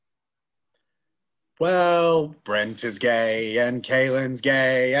Well, Brent is gay, and Kaylin's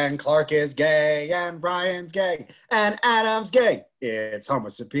gay, and Clark is gay, and Brian's gay, and Adam's gay. It's Homo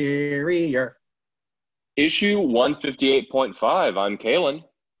Superior. Issue 158.5. I'm Kalen.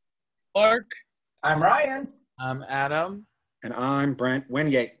 Clark. I'm Ryan. I'm Adam. And I'm Brent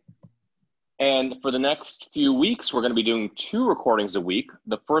Wingate. And for the next few weeks, we're going to be doing 2 recordings a week.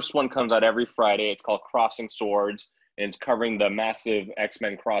 The first one comes out every Friday. It's called Crossing Swords, and it's covering the massive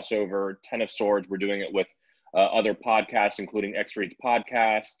X-Men crossover, Ten of Swords. We're doing it with other podcasts, including X-Reads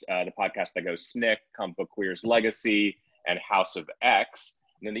Podcast, the podcast that goes SNICK, Comic Book Queer's Legacy, and House of X.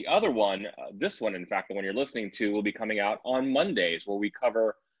 And then the other one, this one, in fact, the one you're listening to, will be coming out on Mondays, where we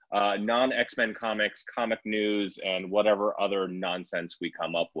cover non-X-Men comics, comic news, and whatever other nonsense we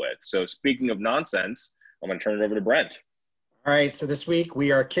come up with. So speaking of nonsense, I'm going to turn it over to Brent. All right, so this week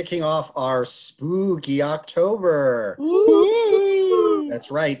we are kicking off our Spooky October. Woo! That's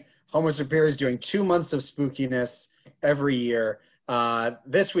right. Homo Superior is doing 2 months of spookiness every year.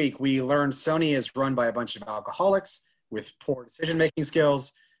 This week we learned Sony is run by a bunch of alcoholics with poor decision-making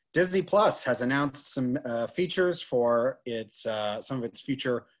skills. Disney Plus has announced some features for its some of its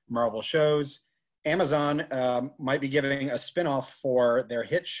future Marvel shows. Amazon might be giving a spinoff for their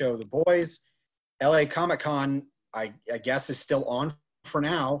hit show, The Boys. LA Comic-Con, I guess, is still on for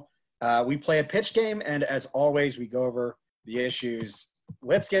now. We play a pitch game, and as always, we go over the issues.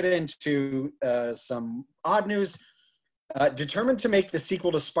 Let's get into some odd news. Determined to make the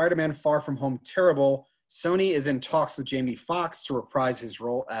sequel to Spider-Man Far From Home terrible, Sony is in talks with Jamie Foxx to reprise his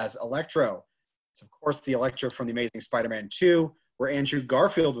role as Electro. It's, of course, the Electro from The Amazing Spider-Man 2, where Andrew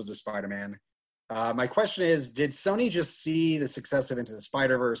Garfield was a Spider-Man. My question is, did Sony just see the success of Into the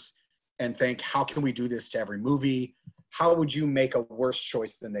Spider-Verse and think, how can we do this to every movie? How would you make a worse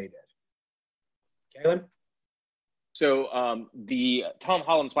choice than they did? Kalen? So the Tom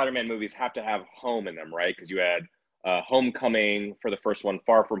Holland Spider-Man movies have to have home in them, right? Because you had Homecoming for the first one,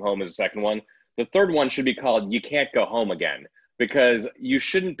 Far From Home is the second one. The third one should be called You Can't Go Home Again, because you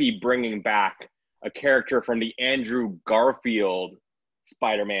shouldn't be bringing back a character from the Andrew Garfield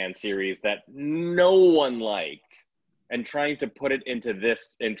Spider-Man series that no one liked and trying to put it into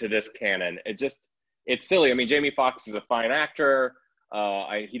this canon. It's silly. I mean, Jamie Foxx is a fine actor.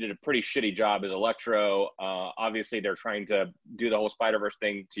 He did a pretty shitty job as Electro. Obviously, they're trying to do the whole Spider-Verse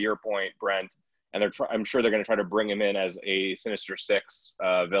thing, to your point, Brent, and I'm sure they're going to try to bring him in as a Sinister Six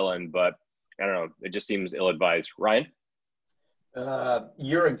villain, but I don't know. It just seems ill-advised. Ryan?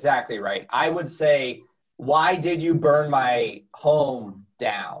 You're exactly right. I would say, why did you burn my home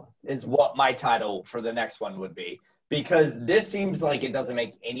down is what my title for the next one would be. Because this seems like it doesn't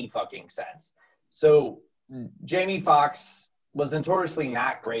make any fucking sense. So Jamie Foxx was notoriously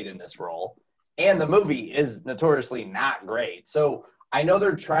not great in this role. And the movie is notoriously not great. So I know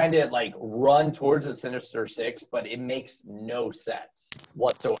they're trying to like run towards the Sinister Six, but it makes no sense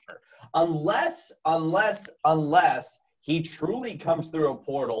whatsoever. Unless he truly comes through a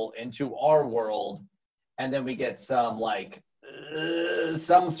portal into our world, and then we get some like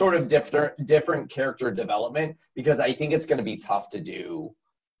some sort of different character development, because I think it's going to be tough to do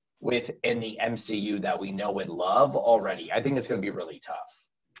within the MCU that we know and love already. I think it's going to be really tough.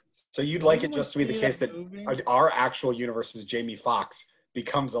 So you'd like it just to be the case that our actual universe's Jamie Foxx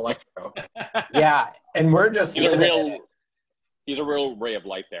becomes Electro. Yeah, and we're just he's a real ray of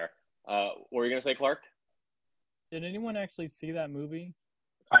light there. What were you going to say, Clark? Did anyone actually see that movie?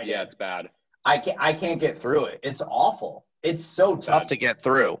 Yeah, it's bad. I can't get through it. It's awful. It's so tough to get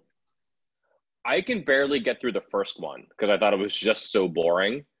through. I can barely get through the first one because I thought it was just so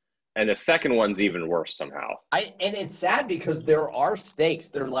boring. And the second one's even worse somehow. And it's sad because there are stakes.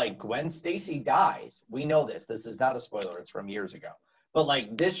 They're like, Gwen Stacy dies. We know this. This is not a spoiler. It's from years ago. But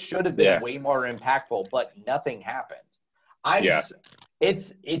like, this should have been way more impactful, but nothing happened.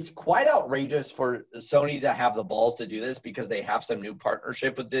 It's quite outrageous for Sony to have the balls to do this because they have some new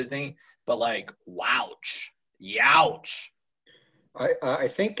partnership with Disney. But like, youch. I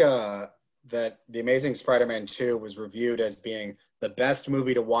think that The Amazing Spider-Man 2 was reviewed as being the best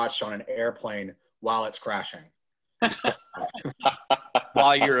movie to watch on an airplane while it's crashing.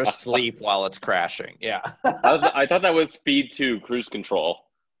 While you're asleep while it's crashing. Yeah. I thought that was Speed 2, Cruise Control.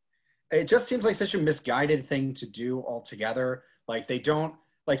 It just seems like such a misguided thing to do altogether. Like they don't,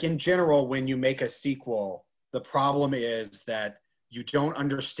 like in general, when you make a sequel, the problem is that you don't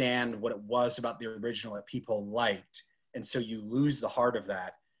understand what it was about the original that people liked. And so you lose the heart of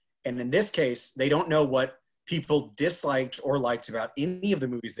that. And in this case, they don't know what people disliked or liked about any of the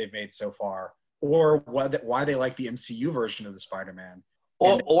movies they've made so far, or why they like the MCU version of the Spider-Man.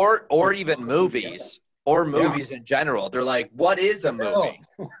 Or even movies. Or movies in general. They're like, what is a movie?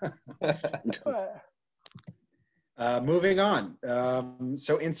 Moving on.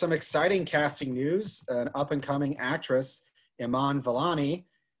 So in some exciting casting news, an up-and-coming actress, Iman Vellani,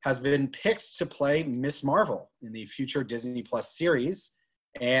 has been picked to play Miss Marvel in the future Disney Plus series.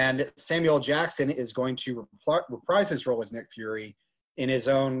 And Samuel Jackson is going to reprise his role as Nick Fury in his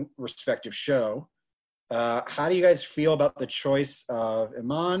own respective show. How do you guys feel about the choice of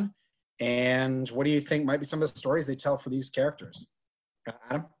Iman? And what do you think might be some of the stories they tell for these characters?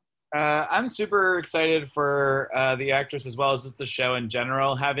 Adam? I'm super excited for the actress as well as just the show in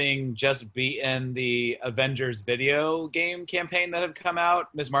general. Having just beaten the Avengers video game campaign that have come out,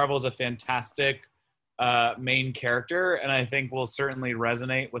 Ms. Marvel is a fantastic main character, and I think will certainly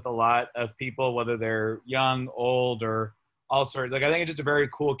resonate with a lot of people, whether they're young, old, or all sorts. Like, I think it's just a very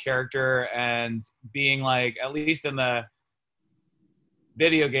cool character, and being like, at least in the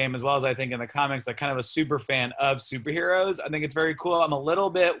video game as well as I think in the comics, like kind of a super fan of superheroes. I think it's very cool. I'm a little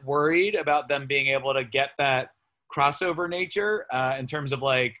bit worried about them being able to get that crossover nature in terms of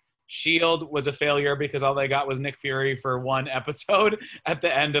like SHIELD was a failure because all they got was Nick Fury for one episode at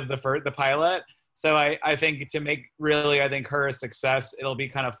the end of the pilot. So I think to make really, I think her a success, it'll be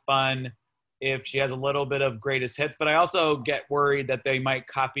kind of fun if she has a little bit of greatest hits. But I also get worried that they might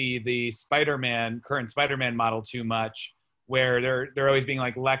copy the current Spider-Man model too much, where they're always being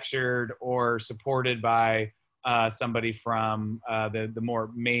like lectured or supported by somebody from the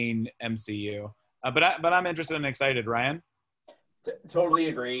more main MCU. But I'm interested and excited. Ryan? Totally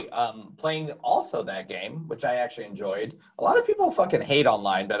agree. Playing also that game, which I actually enjoyed. A lot of people fucking hate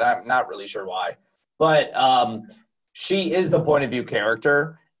online, but I'm not really sure why. But she is the point of view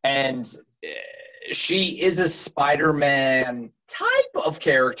character, and she is a Spider-Man type of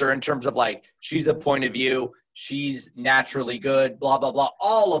character in terms of like she's the point of view. She's naturally good, blah, blah, blah,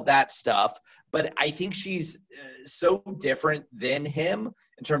 all of that stuff. But I think she's so different than him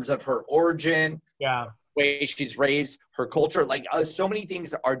in terms of her origin, way she's raised, her culture. Like so many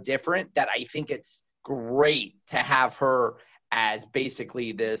things are different that I think it's great to have her as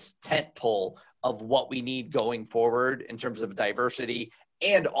basically this tent pole of what we need going forward in terms of diversity.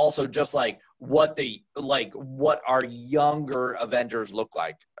 And also just like what our younger Avengers look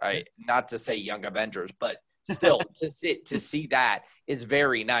like. Not to say young Avengers, but still to see that is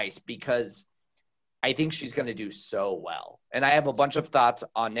very nice because I think she's going to do so well. And I have a bunch of thoughts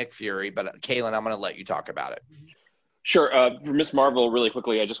on Nick Fury, but Kaylin, I'm going to let you talk about it. Sure. For Miss Marvel, really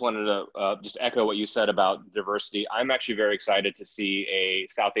quickly, I just wanted to just echo what you said about diversity. I'm actually very excited to see a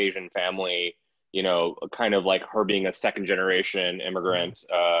South Asian family, you know, kind of like her being a second generation immigrant,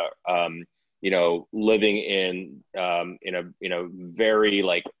 you know, living in a very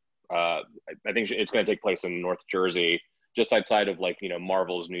like, I think it's going to take place in North Jersey, just outside of like, you know,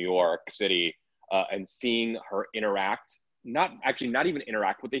 Marvel's New York City, and seeing her interact, not even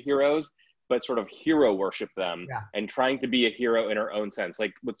interact with the heroes, but sort of hero worship them and trying to be a hero in her own sense.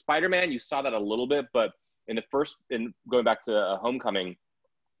 Like with Spider-Man, you saw that a little bit, but in going back to Homecoming,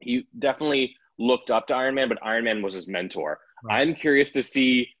 he definitely looked up to Iron Man, but Iron Man was his mentor. Right. I'm curious to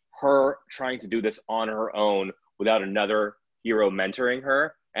see her trying to do this on her own without another hero mentoring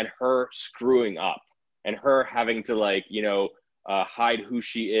her, and her screwing up and her having to like, you know, hide who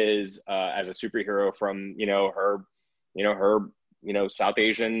she is as a superhero from, her South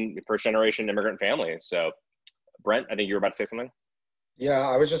Asian first generation immigrant family. So Brent, I think you were about to say something. Yeah,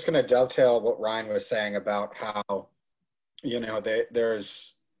 I was just going to dovetail what Ryan was saying about how,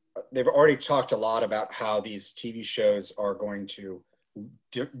 they've already talked a lot about how these TV shows are going to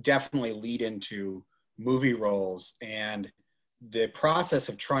definitely lead into movie roles, and the process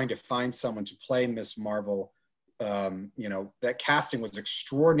of trying to find someone to play Miss Marvel, that casting was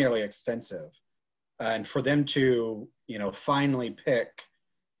extraordinarily extensive. And for them to, finally pick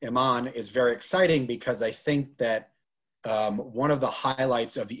Iman is very exciting, because I think that one of the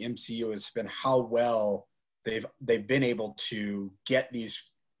highlights of the MCU has been how well they've been able to get these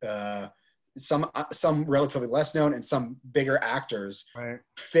some relatively less known and some bigger actors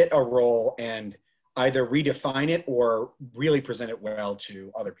fit a role and either redefine it or really present it well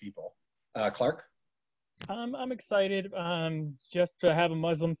to other people. Clark? I'm excited just to have a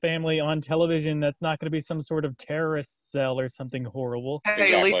Muslim family on television that's not going to be some sort of terrorist cell or something horrible. Hey,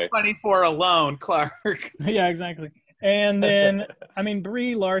 Exactly. leave 24 alone, Clark. Yeah, exactly. And then,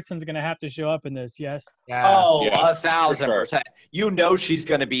 Brie Larson's going to have to show up in this, yes? Yeah. Oh, Yeah, 1,000%. Sure. She's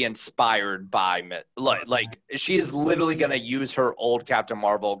going to be inspired by like she is literally going to use her old Captain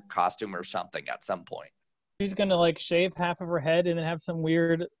Marvel costume or something at some point. She's going to shave half of her head and then have some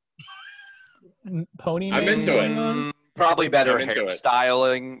weird pony. I'm into going it. on. Probably better I'm into it.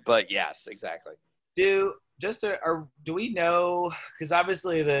 hairstyling, but yes, exactly. Do we know, because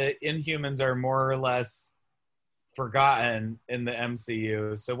obviously the Inhumans are more or less forgotten in the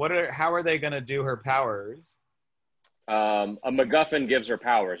MCU. So how are they going to do her powers? A MacGuffin gives her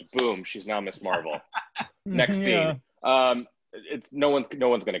powers. Boom, she's now Miss Marvel. Next Yeah. scene. It's no one's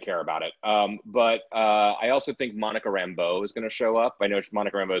going to care about it. But I also think Monica Rambeau is going to show up. I know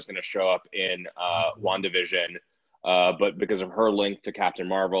Monica Rambeau is going to show up in WandaVision, but because of her link to Captain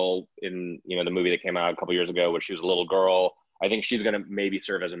Marvel in the movie that came out a couple years ago, when she was a little girl, I think she's going to maybe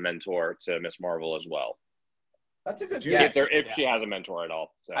serve as a mentor to Miss Marvel as well. That's a good guess. If she has a mentor at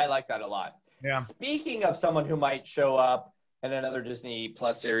all. So. I like that a lot. Yeah. Speaking of someone who might show up in another Disney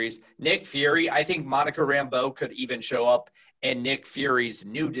Plus series, Nick Fury. I think Monica Rambeau could even show up in Nick Fury's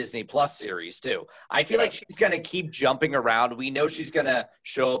new Disney Plus series too. I feel like she's going to keep jumping around. We know she's going to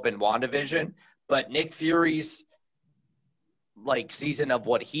show up in WandaVision, but Nick Fury's season of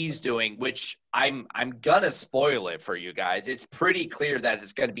what he's doing, which I'm going to spoil it for you guys. It's pretty clear that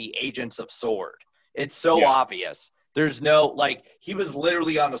it's going to be Agents of S.W.O.R.D. It's so obvious. There's no, he was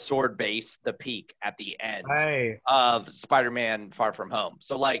literally on a S.W.O.R.D. base, the peak at the end of Spider-Man Far From Home.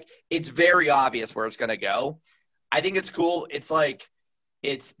 So, it's very obvious where it's going to go. I think it's cool. It's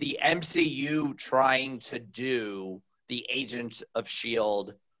it's the MCU trying to do the Agents of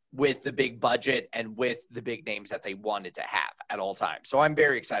S.H.I.E.L.D. with the big budget and with the big names that they wanted to have at all times. So I'm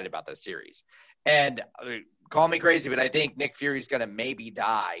very excited about this series. And call me crazy, but I think Nick Fury's going to maybe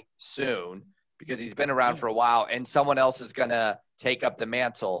die soon, because he's been around for a while, and someone else is going to take up the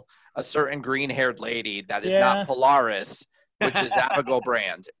mantle, a certain green-haired lady that is not Polaris, which is Abigail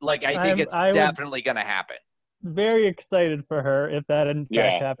Brand. I think it's definitely going to happen. Very excited for her if that in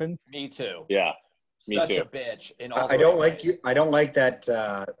fact happens. Me too. Yeah. Me Such too. a bitch in all I don't ways. like you. I don't like that.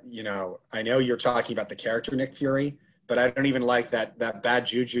 I know you're talking about the character Nick Fury, but I don't even like that bad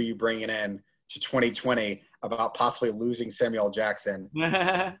juju you bringing in to 2020 about possibly losing Samuel Jackson.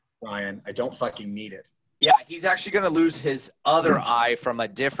 Ryan, I don't fucking need it. Yeah, he's actually going to lose his other eye from a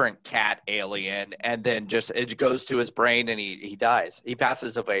different cat alien, and then it goes to his brain, and he dies. He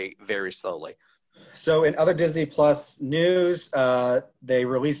passes away very slowly. So in other Disney Plus news, they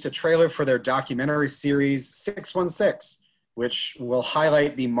released a trailer for their documentary series 616, which will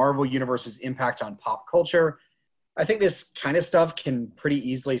highlight the Marvel Universe's impact on pop culture. I think this kind of stuff can pretty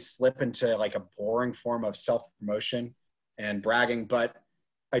easily slip into a boring form of self-promotion and bragging, but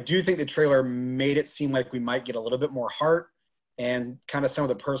I do think the trailer made it seem like we might get a little bit more heart and kind of some of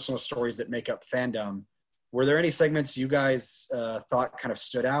the personal stories that make up fandom. Were there any segments you guys thought kind of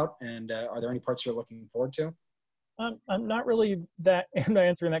stood out, and are there any parts you're looking forward to? I'm not really I'm not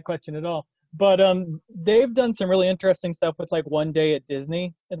answering that question at all. But they've done some really interesting stuff with One Day at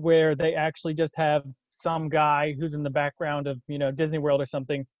Disney, where they actually just have some guy who's in the background of Disney World or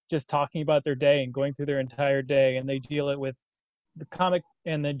something, just talking about their day and going through their entire day, and they deal it with the comic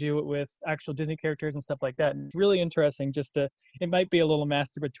and they do it with actual Disney characters and stuff like that. And it's really interesting. It might be a little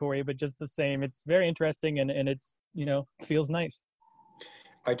masturbatory, but just the same, it's very interesting and it's feels nice.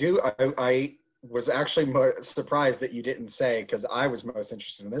 I was actually surprised that you didn't say, because I was most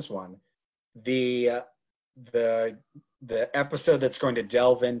interested in this one, the episode that's going to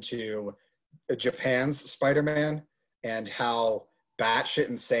delve into Japan's Spider-Man and how batshit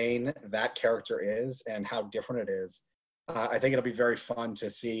insane that character is and how different it is. I think it'll be very fun to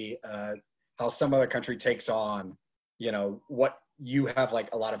see how some other country takes on, what you have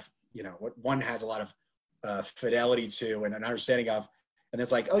a lot of, what one has a lot of fidelity to and an understanding of. And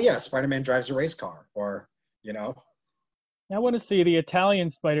it's oh yeah, Spider-Man drives a race car, or, I want to see the Italian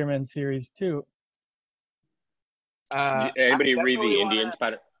Spider-Man series too. Anybody read the Indian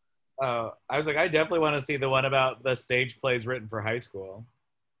Spider? Oh, I was I definitely want to see the one about the stage plays written for high school.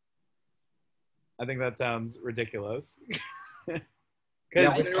 I think that sounds ridiculous.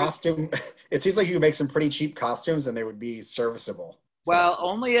 Costume. It seems like you could make some pretty cheap costumes and they would be serviceable. Well,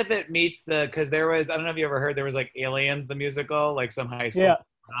 only if it meets because there was, I don't know if you ever heard, there was Aliens, the musical, some high school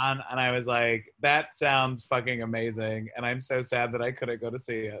on, and I was that sounds fucking amazing. And I'm so sad that I couldn't go to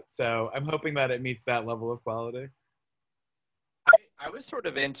see it. So I'm hoping that it meets that level of quality. I was sort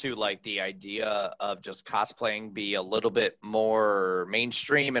of into the idea of just cosplaying be a little bit more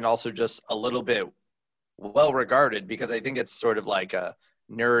mainstream and also just a little bit well regarded, because I think it's sort of a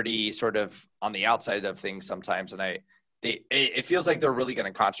nerdy sort of on the outside of things sometimes. And it feels like they're really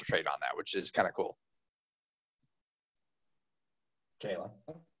going to concentrate on that, which is kind of cool. Kayla.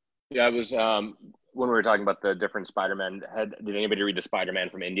 Yeah, I was, when we were talking about the different Spider-Man, did anybody read the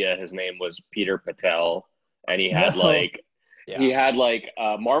Spider-Man from India? His name was Peter Patel, and he had he had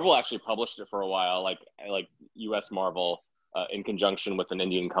Marvel actually published it for a while, US Marvel, in conjunction with an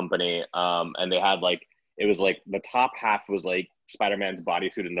Indian company. And they had it was the top half was Spider-Man's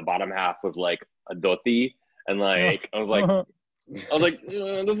bodysuit and the bottom half was a dhoti. And like, I was like,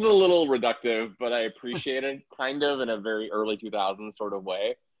 this is a little reductive, but I appreciate it kind of in a very early 2000s sort of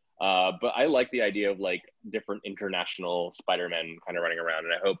way. But I like the idea of like different international Spider-Men kind of running around,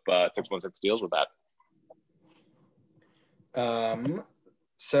 and I hope 616 deals with that.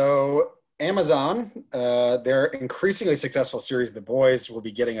 So Amazon, their increasingly successful series, The Boys, will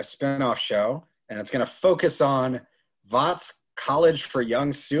be getting a spin-off show, and it's going to focus on Vought's College for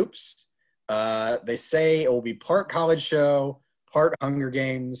Young Soups. They say it will be part college show, part Hunger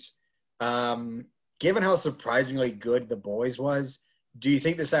Games. Given how surprisingly good The Boys was, do you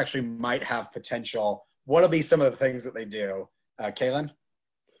think this actually might have potential? What'll be some of the things that they do? Kaylin?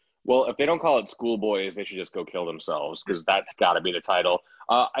 Well, if they don't call it Schoolboys, they should just go kill themselves, because that's got to be the title.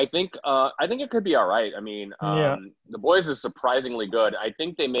 I think it could be all right. I mean, The Boys is surprisingly good. I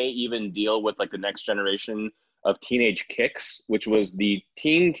think they may even deal with like the next generation of Teenage Kicks, which was the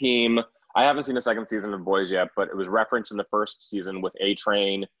teen team. I haven't seen the second season of Boys yet, but it was referenced in the first season with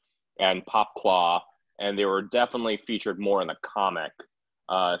A-Train and Pop Claw, and they were definitely featured more in the comic.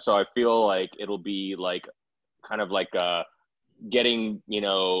 So I feel like it'll be like kind of like getting,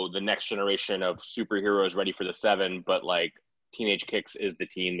 the next generation of superheroes ready for the seven, but like Teenage Kicks is the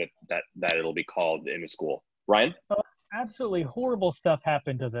team that it'll be called in the school. Ryan? Oh, absolutely horrible stuff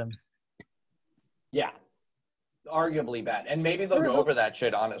happened to them. Yeah, arguably bad, and maybe they'll go over that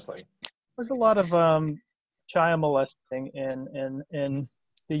shit. Honestly, there's a lot of child molesting in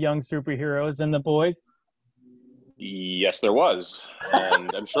the young superheroes and The Boys. Yes, there was,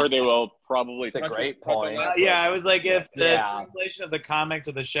 and I'm sure they will probably. It's a great point. I was like, if the translation of the comic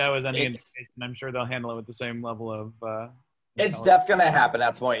to the show is any indication, I'm sure they'll handle it with the same level of. It's definitely going to happen.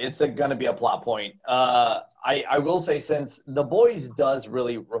 That's the point. It's going to be a plot point. I will say, since The Boys does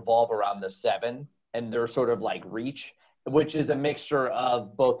really revolve around the seven and their sort of like reach, which is a mixture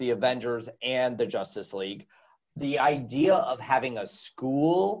of both the Avengers and the Justice League, the idea of having a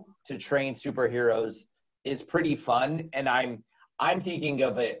school to train superheroes is pretty fun. And I'm thinking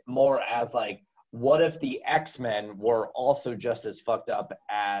of it more as like, what if the X-Men were also just as fucked up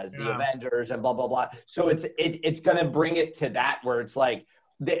as the Avengers and blah, blah, blah. So it's going to bring it to that where it's like,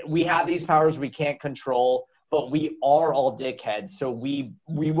 we have these powers we can't control, but we are all dickheads. So we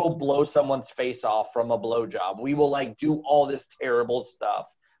will blow someone's face off from a blowjob. We will like do all this terrible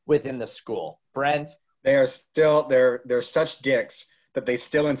stuff within the school. Brent? They're such dicks that they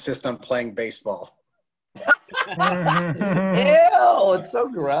still insist on playing baseball. Ew, it's so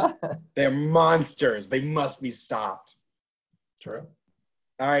gross. They're monsters. They must be stopped. True.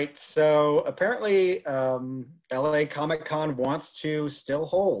 All right, so apparently LA Comic-Con wants to still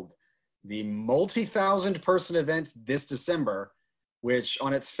hold the multi-thousand person event this December, which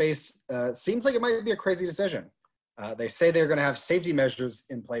on its face seems like it might be a crazy decision. They say they're going to have safety measures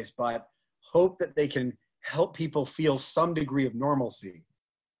in place, but hope that they can help people feel some degree of normalcy.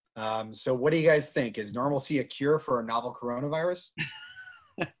 So what do you guys think? Is normalcy a cure for a novel coronavirus?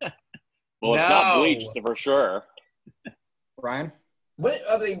 Well, it's not bleached for sure. Ryan?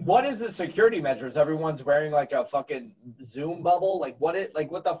 What is the security measures? Everyone's wearing like a fucking Zoom bubble. Like what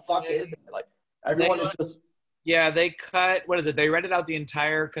the fuck is it? Like everyone is just. Yeah, they cut. What is it? They rented out the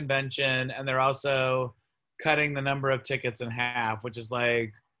entire convention, and they're also cutting the number of tickets in half, which is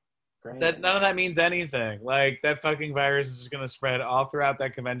like. That none of that means anything. Like that fucking virus is just gonna spread all throughout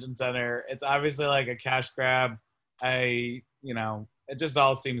that convention center. It's obviously like a cash grab. It just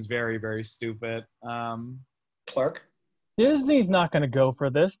all seems very, very stupid. Clark? Disney's not gonna go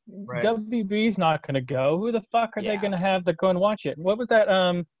for this. Right. WB's not gonna go. Who the fuck are they gonna have to go and watch it? What was that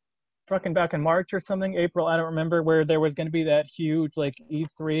fucking back in March or something, April, I don't remember, where there was gonna be that huge like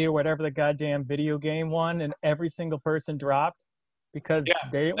E3 or whatever the goddamn video game one, and every single person dropped because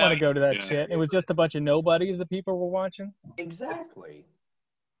they didn't want to go to that shit. It was just a bunch of nobodies that people were watching. Exactly.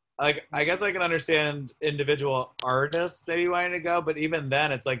 Like, I guess I can understand individual artists maybe wanting to go, but even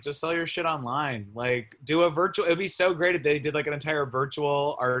then, it's like, just sell your shit online. Like, do a virtual. It'd be so great if they did like an entire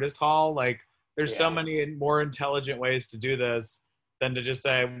virtual artist hall. Like, there's so many more intelligent ways to do this than to just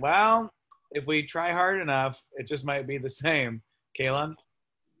say, well, if we try hard enough, it just might be the same. Kaylin?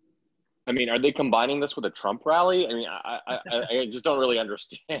 I mean, are they combining this with a Trump rally? I mean, I just don't really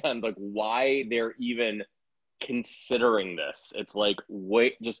understand like why they're even considering this. It's like,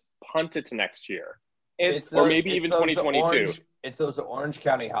 wait, just punt it to next year. Or maybe even 2022. It's those Orange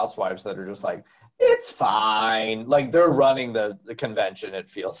County housewives that are just like, it's fine. Like they're running the convention, it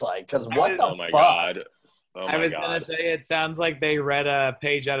feels like. Because what the fuck? God. I was going to say, it sounds like they read a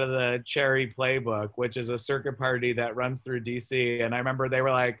page out of the Cherry Playbook, which is a circuit party that runs through DC. And I remember they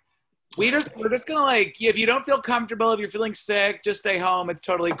were like, we're just gonna like, if you don't feel comfortable, if you're feeling sick, just stay home. It's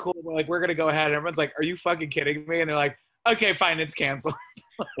totally cool. We're gonna go ahead. And everyone's like, are you fucking kidding me? And they're like, okay, fine, it's canceled.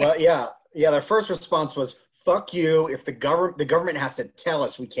 Well, yeah. Their first response was, "Fuck you! If the government has to tell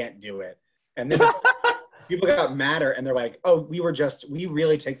us we can't do it." And then people got madder, and they're like, "Oh, we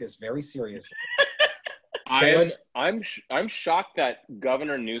really take this very seriously." I'm shocked that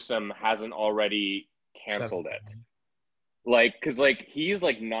Governor Newsom hasn't already canceled it. Like, because like he's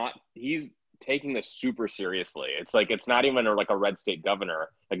taking this super seriously. It's like it's not even like a red state governor.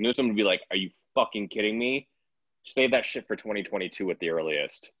 Like Newsom would be like, "Are you fucking kidding me? Save that shit for 2022 at the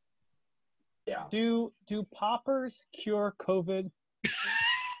earliest." Yeah. Do poppers cure COVID?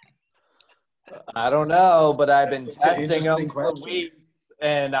 I don't know, but I've been That's an testing them interesting for question. weeks,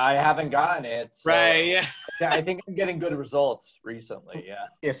 and I haven't gotten it. So Right, yeah. I think I'm getting good results recently. Yeah.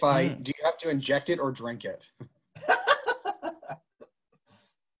 Do you have to inject it or drink it?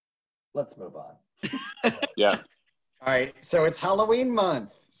 Let's move on. Yeah. All right, so it's Halloween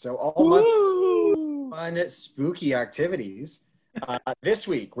month, so all month fun, spooky activities. This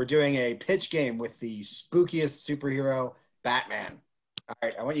week, we're doing a pitch game with the spookiest superhero, Batman. All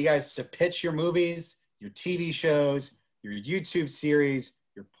right, I want you guys to pitch your movies, your TV shows, your YouTube series,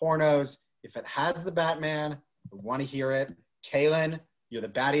 your pornos. If it has the Batman, we want to hear it. Kaylin, you're the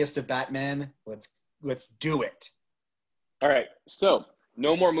battiest of Batmen. Let's do it. All right. So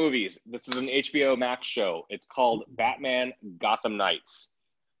no more movies. This is an HBO Max show. It's called Batman Gotham Knights.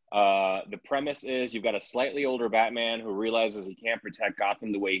 The premise is you've got a slightly older Batman who realizes he can't protect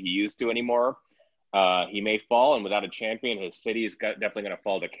Gotham the way he used to anymore. He may fall, and without a champion, his city is definitely going to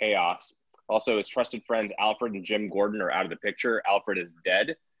fall to chaos. Also, his trusted friends Alfred and Jim Gordon are out of the picture. Alfred is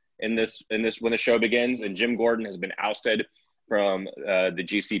dead in this when the show begins, and Jim Gordon has been ousted from the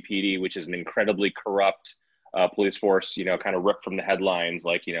GCPD, which is an incredibly corrupt police force. You know, kind of ripped from the headlines,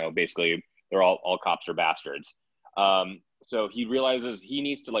 like basically they're all cops are bastards. So he realizes he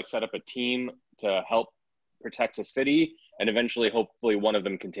needs to set up a team to help protect his city, and eventually, hopefully, one of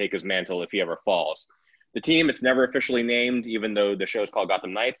them can take his mantle if he ever falls. The team, it's never officially named, even though the show is called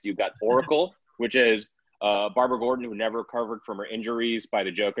Gotham Knights. You've got Oracle, which is Barbara Gordon, who never recovered from her injuries by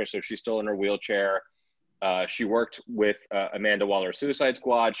the Joker, so she's still in her wheelchair. She worked with Amanda Waller's Suicide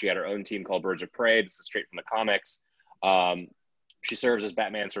Squad. She had her own team called Birds of Prey. This is straight from the comics. She serves as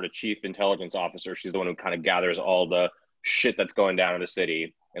Batman's sort of chief intelligence officer. She's the one who kind of gathers all the shit that's going down in the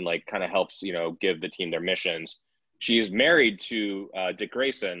city and kind of helps, give the team their missions. She's married to Dick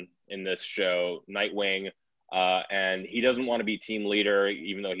Grayson in this show, Nightwing, and he doesn't want to be team leader,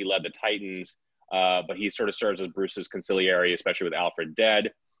 even though he led the Titans, but he sort of serves as Bruce's consigliere, especially with Alfred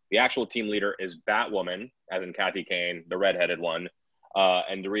dead. The actual team leader is Batwoman, as in Kathy Kane, the redheaded one,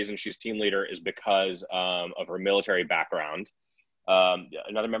 and the reason she's team leader is because of her military background.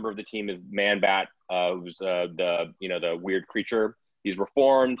 Another member of the team is Man-Bat, who's the weird creature. He's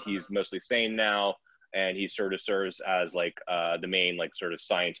reformed. He's mostly sane now, and he sort of serves as the main sort of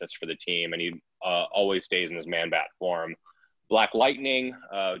scientist for the team, and he always stays in his Man-Bat form. Black Lightning,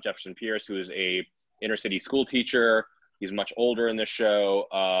 Jefferson Pierce, who is a inner city school teacher. He's much older in this show,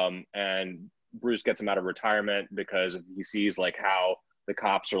 and Bruce gets him out of retirement because he sees how the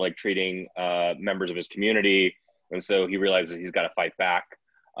cops are treating members of his community. And so he realizes he's got to fight back.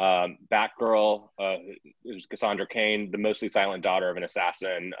 Batgirl is Cassandra Cain, the mostly silent daughter of an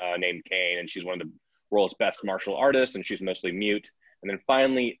assassin named Cain, and she's one of the world's best martial artists, and she's mostly mute. And then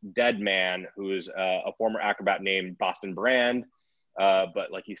finally, Deadman, who is a former acrobat named Boston Brand, but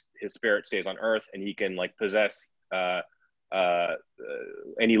his spirit stays on Earth, and he can possess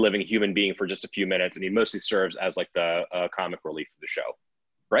any living human being for just a few minutes, and he mostly serves as the comic relief of the show.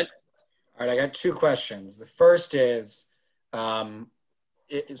 Brett? All right, I got two questions. The first is,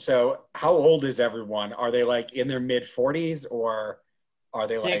 so how old is everyone? Are they in their mid 40s, or are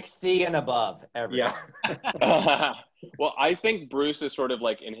they 60 and above? Everyone. Yeah. Well, I think Bruce is sort of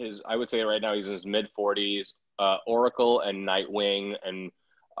in his, I would say right now he's in his mid 40s. Oracle and Nightwing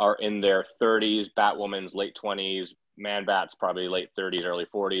are in their 30s. Batwoman's late 20s. Man-Bat's probably late 30s, early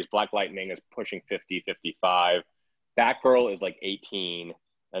 40s. Black Lightning is pushing 50, 55. Batgirl is 18.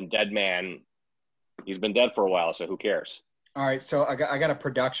 And Deadman, he's been dead for a while, so who cares? All right, so I got a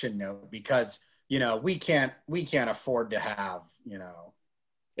production note because we can't afford to have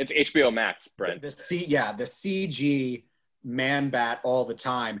It's HBO Max, Brent. the CG Man-Bat all the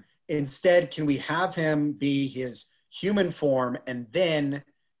time. Instead, can we have him be his human form, and then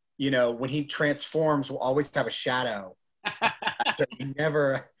when he transforms, we'll always have a shadow, so you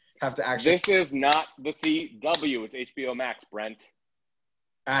never have to actually. This is not the CW. It's HBO Max, Brent.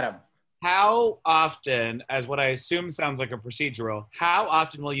 Adam. How often, as what I assume sounds like a procedural, how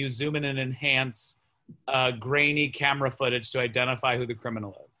often will you zoom in and enhance grainy camera footage to identify who the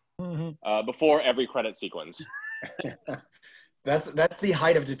criminal is? Mhm. Before every credit sequence. That's the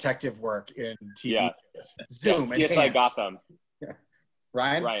height of detective work in TV. Yeah. Zoom. Yeah, CSI enhance. Gotham.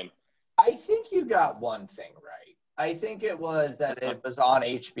 Ryan? I think you got one thing right. I think it was that it was on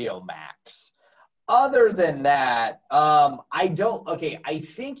HBO Max. Other than that, I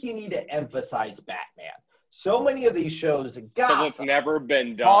think you need to emphasize Batman. So many of these shows, Because it's never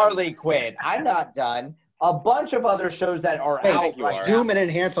been done. Harley Quinn, I'm not done. A bunch of other shows that are out you right are. now. Zoom and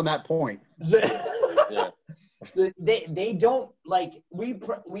enhance on that point. Yeah. They don't like we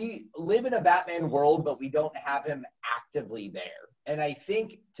live in a Batman world, but we don't have him actively there. And I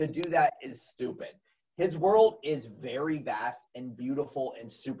think to do that is stupid. His world is very vast and beautiful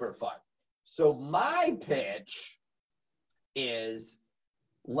and super fun. So my pitch is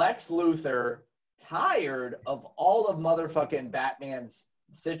Lex Luthor, tired of all of motherfucking Batman's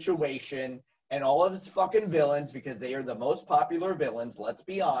situation and all of his fucking villains, because they are the most popular villains, let's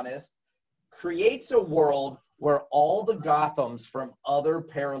be honest, creates a world where all the Gothams from other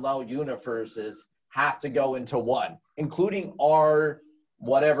parallel universes have to go into one, including our,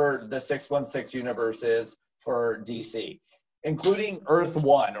 whatever the 616 universe is for DC, including Earth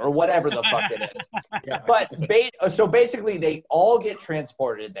 1 or whatever the fuck it is. Yeah. But so basically they all get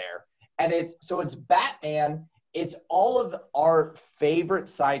transported there. And it's Batman, it's all of our favorite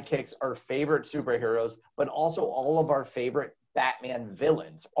sidekicks, our favorite superheroes, but also all of our favorite Batman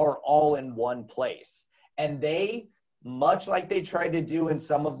villains are all in one place. And they, much like they tried to do in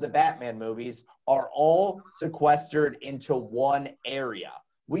some of the Batman movies, are all sequestered into one area.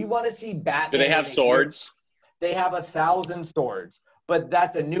 We want to see Batman. Do they have swords? They have 1,000 swords, but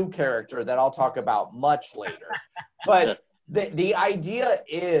that's a new character that I'll talk about much later. But the idea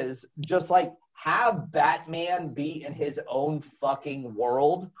is just like have Batman be in his own fucking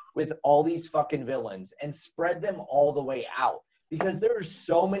world with all these fucking villains and spread them all the way out, because there are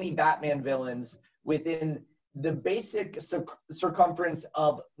so many Batman villains within the basic circumference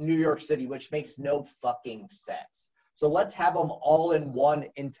of New York City, which makes no fucking sense. So let's have them all in one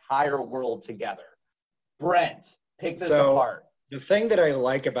entire world together. Brent, pick this apart. The thing that I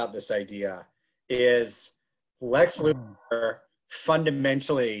like about this idea is Lex Luthor,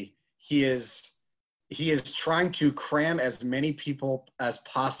 fundamentally, he is trying to cram as many people as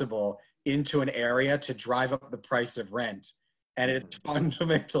possible into an area to drive up the price of rent. And it's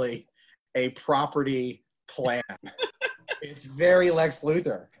fundamentally a property plan. It's very Lex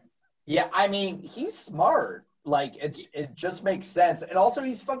Luthor. Yeah, I mean, he's smart. Like, it just makes sense. And also,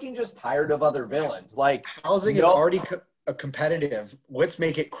 he's fucking just tired of other villains. Like, housing is already competitive. Let's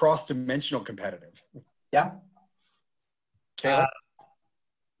make it cross-dimensional competitive. Yeah. Caleb?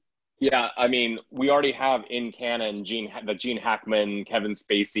 Yeah, I mean, we already have in canon Gene Hackman, Kevin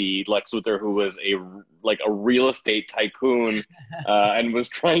Spacey, Lex Luthor, who was a real estate tycoon and was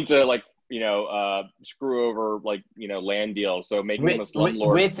trying to screw over land deals. So making him a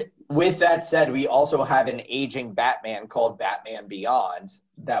slumlord. With that said, we also have an aging Batman called Batman Beyond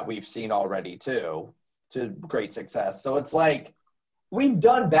that we've seen already too, to great success. So it's like, we've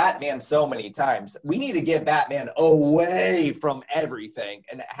done Batman so many times. We need to get Batman away from everything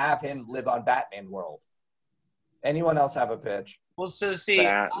and have him live on Batman World. Anyone else have a pitch? Well, so see,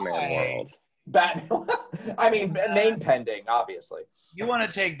 Batman World. Batman. I mean, name pending, obviously. You want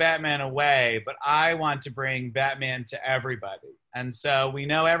to take Batman away, but I want to bring Batman to everybody. And so we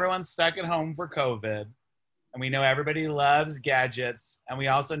know everyone's stuck at home for COVID, and we know everybody loves gadgets, and we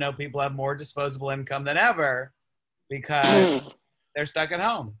also know people have more disposable income than ever because they're stuck at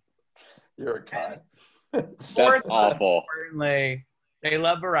home. You're a cunt. That's awful. Importantly, they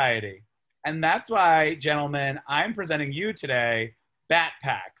love variety. And that's why, gentlemen, I'm presenting you today Bat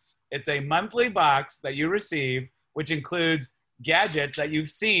Packs. It's a monthly box that you receive, which includes gadgets that you've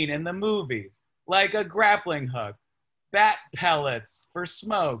seen in the movies, like a grappling hook, bat pellets for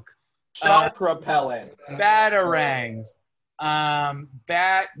smoke, Shock repellent, batarangs,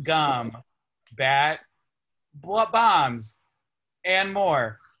 bat gum, bat bombs, and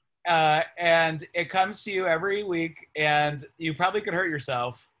more. And it comes to you every week, and you probably could hurt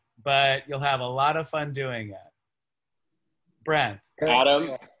yourself, but you'll have a lot of fun doing it. Brent.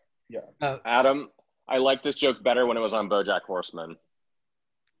 Adam, Yeah. Adam, I like this joke better when it was on BoJack Horseman.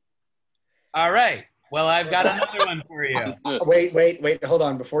 All right. Well, I've got another one for you. Wait. Hold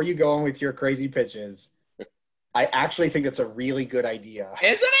on. Before you go on with your crazy pitches, I actually think it's a really good idea.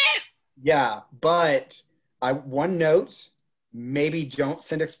 Isn't it? Yeah, but one note, maybe don't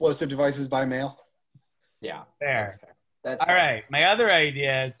send explosive devices by mail. Yeah. Fair. That's All right. My other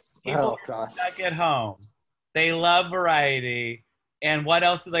idea is people Oh God. stuck at home. They love variety. And what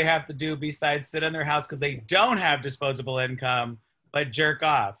else do they have to do besides sit in their house because they don't have disposable income but jerk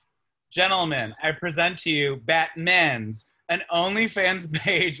off? Gentlemen, I present to you Batmen's, an OnlyFans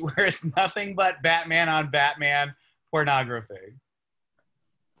page where it's nothing but Batman on Batman pornography.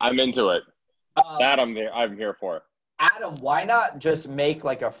 I'm into it. Um, That I'm here for. Adam, why not just make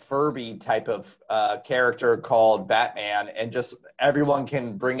like a Furby type of character called Batman, and just everyone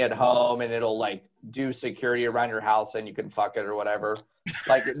can bring it home and it'll like do security around your house and you can fuck it or whatever.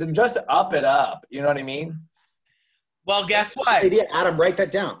 Like just up it up. You know what I mean? Well, guess what? Idea, Adam, write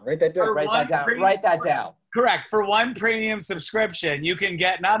that down. Write that down. For Write that down. one Write that down. Correct. For one premium subscription, you can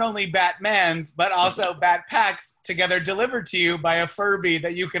get not only Batman's, but also Bat Packs together delivered to you by a Furby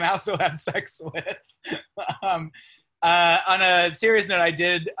that you can also have sex with. On a serious note,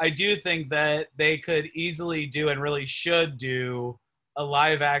 I do think that they could easily do and really should do a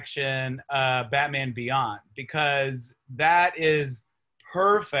live action Batman Beyond, because that is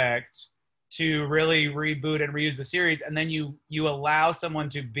perfect to really reboot and reuse the series. And then you allow someone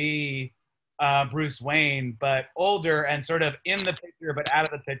to be Bruce Wayne, but older and sort of in the picture, but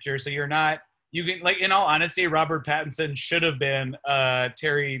out of the picture. So you can, like, in all honesty, Robert Pattinson should have been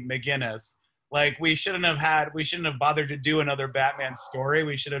Terry McGinnis. Like, we shouldn't have bothered to do another Batman story.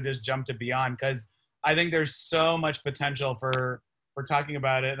 We should have just jumped to Beyond, because I think there's so much potential for talking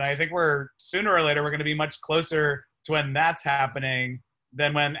about it. And I think sooner or later, we're going to be much closer to when that's happening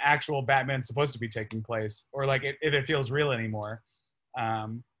than when actual Batman's supposed to be taking place, or like if it feels real anymore.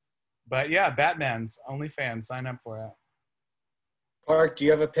 But yeah, Batman's OnlyFans, sign up for it. Clark, do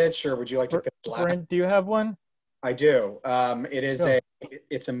you have a pitch, or would you like to pitch last? Brent, do you have one? I do. Go.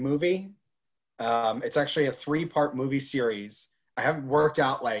 It's a movie. It's actually a 3-part movie series. I haven't worked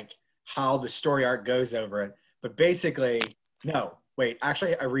out like how the story arc goes over it, but basically, I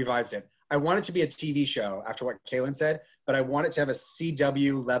revised it. I want it to be a TV show after what Kaylin said, but I want it to have a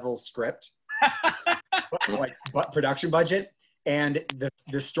CW level script, but production budget. And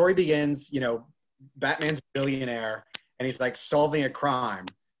the story begins, Batman's a billionaire and he's like solving a crime,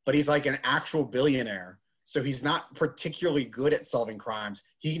 but he's like an actual billionaire. So he's not particularly good at solving crimes.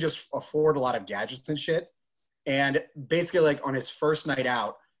 He can just afford a lot of gadgets and shit. And basically, like, on his first night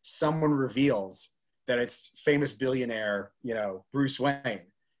out, someone reveals that it's famous billionaire, Bruce Wayne.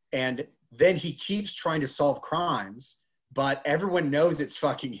 And then he keeps trying to solve crimes, but everyone knows it's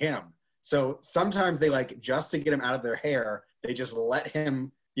fucking him. So sometimes they, like, just to get him out of their hair, they just let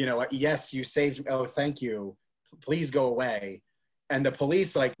him, yes, you saved me. Oh, thank you. Please go away. And the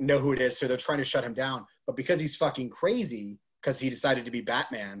police, like, know who it is, so they're trying to shut him down. But because he's fucking crazy, because he decided to be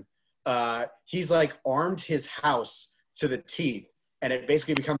Batman, he's, like, armed his house to the teeth. And it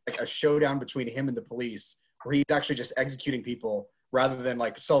basically becomes, like, a showdown between him and the police, where he's actually just executing people rather than,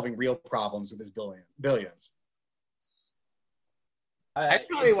 like, solving real problems with his billions. I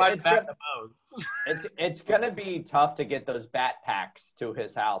really want that the most. It's going to be tough to get those Bat Packs to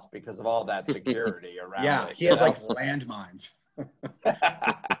his house because of all that security around Yeah, it. he has, like, landmines.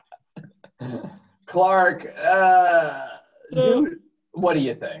 Clark, dude, what do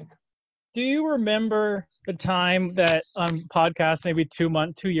you think? Do you remember the time that on podcast maybe 2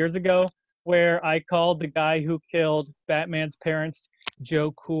 years ago where I called the guy who killed Batman's parents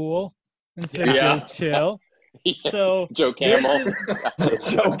Joe Cool instead of Yeah. Joe Chill? Yeah. So Joe Camel.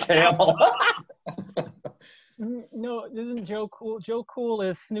 Joe Camel. No, isn't Joe Cool? Joe Cool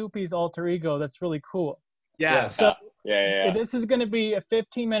is Snoopy's alter ego. That's really cool. Yeah. So Yeah. this is going to be a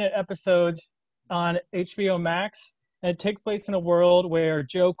 15-minute episode on HBO Max, and it takes place in a world where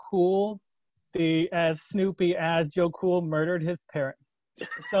Joe Cool, as Snoopy as Joe Cool, murdered his parents.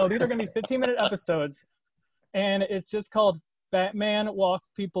 So these are going to be 15-minute episodes, and it's just called Batman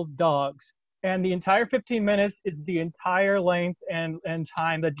Walks People's Dogs. And the entire 15 minutes is the entire length and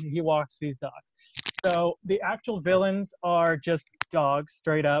time that he walks these dogs. So the actual villains are just dogs,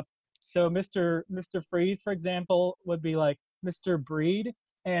 straight up. So Mr. Freeze, for example, would be like Mr. Breed.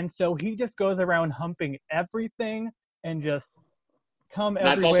 And so he just goes around humping everything and just everywhere.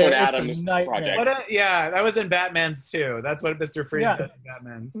 That's also an It's a Adams nightmare. project. That was in Batman's too. That's what Mr. Freeze Yeah. does in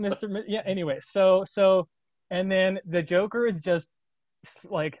Batman's. Anyway, so and then the Joker is just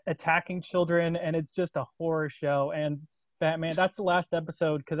like attacking children, and it's just a horror show. And Batman, that's the last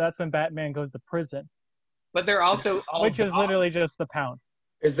episode, because that's when Batman goes to prison, But they're also all which is dogs. literally just the pound.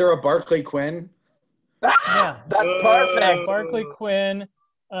 Is there a Barclay Quinn? Yeah. That's perfect. Barclay Quinn.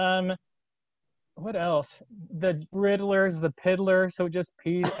 What else? The Riddler's the Piddler, so it just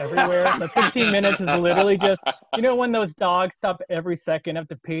pees everywhere. The 15 minutes is literally just, when those dogs stop every second have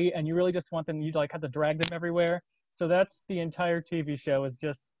to pee, and you really just want them, you like have to drag them everywhere. So that's the entire TV show is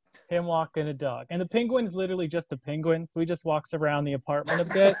just him walking a dog. And the penguin's literally just a penguin, so he just walks around the apartment a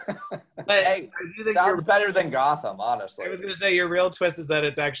bit. But Hey, I do think sounds better than Gotham, honestly. I was gonna say your real twist is that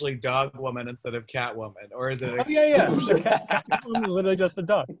it's actually Dog Woman instead of Cat Woman, or is it Oh yeah. The Catwoman is literally just a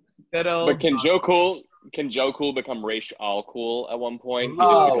dog. good old? But can Joe Cool become Ra's al Cool at one point? He just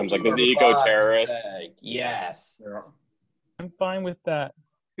Oh, becomes like this for eco fuck's terrorist. sake. Yes. I'm fine with that.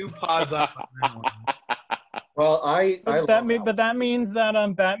 Two paws up on that one. Well, But that means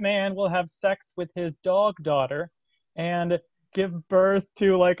that Batman will have sex with his dog daughter and give birth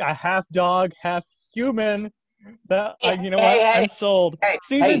to like a half dog, half human. That I'm sold.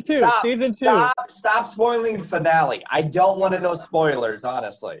 Season two. Stop spoiling the finale. I don't want to know spoilers,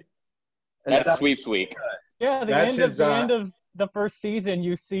 honestly. That's Sweeps Week. Yeah, the end of the first season,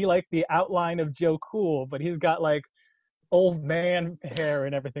 you see like the outline of Joe Cool, but he's got like old man hair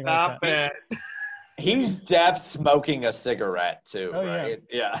and everything like that. It. He's deaf smoking a cigarette too, right?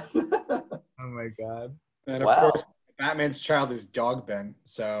 Yeah. Oh my god. And of course, Batman's child is Dog Ben.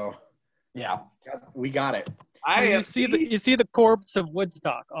 So yeah, we got it. You see the corpse of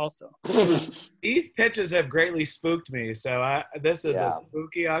Woodstock also. These pitches have greatly spooked me, so this is a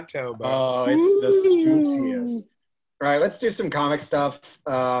spooky October. Oh, it's the spookiest. All right, let's do some comic stuff.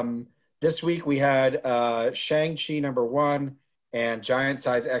 This week we had Shang-Chi #1 and Giant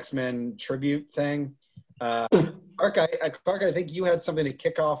Size X-Men tribute thing. Clark, I think you had something to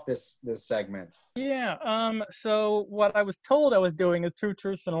kick off this segment. Yeah. So what I was told I was doing is 2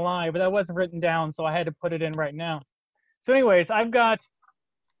 truths and a lie, but that wasn't written down, so I had to put it in right now. So, anyways, I've got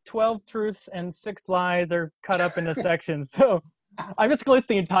 12 truths and 6 lies. They're cut up into sections. So I'm just gonna list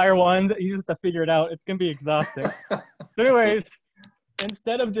the entire ones. You just have to figure it out. It's gonna be exhausting. So, anyways,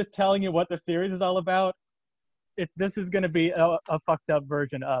 instead of just telling you what the series is all about, this is gonna be a fucked up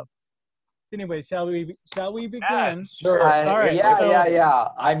version of. Anyway, shall we begin? Yeah, sure. All right. Yeah.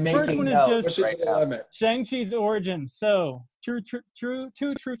 I'm First making one is notes just right now. Shang-Chi's origins. So, 2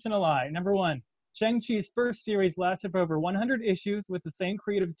 truths and a lie. #1, Shang-Chi's first series lasted for over 100 issues with the same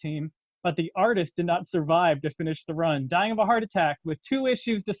creative team, but the artist did not survive to finish the run, dying of a heart attack with 2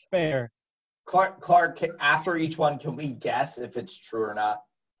 issues to spare. Clark, after each one, can we guess if it's true or not?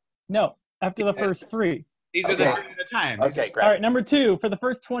 No, after the first 3. These are the 3 at a time. Okay, great. All right, #2. For the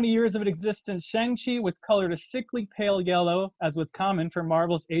first 20 years of its existence, Shang-Chi was colored a sickly pale yellow, as was common for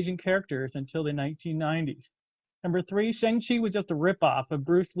Marvel's Asian characters until the 1990s. #3. Shang-Chi was just a ripoff of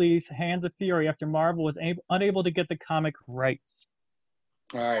Bruce Lee's Hands of Fury after Marvel was unable to get the comic rights.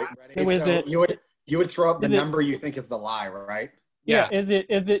 All right, ready? Who is it? You would throw up the number you think is the lie, right? Yeah. Is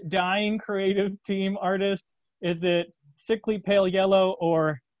it dying creative team artist? Is it sickly pale yellow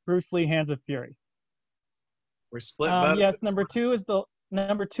or Bruce Lee Hands of Fury? We're split. Yes, #2 is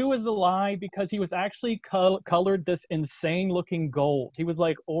the lie because he was actually colored this insane looking gold. He was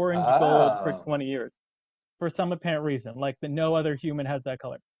like orange gold for 20 years for some apparent reason, like that no other human has that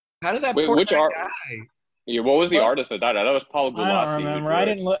color. How did that Wait, poor which guy? Yeah, what was the artist that died? I know it was Paul Gulacy. I don't remember. I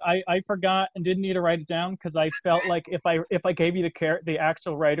didn't. I forgot and didn't need to write it down because I felt like if I gave you the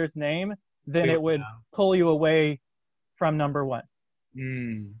actual writer's name, then it would pull you away from #1.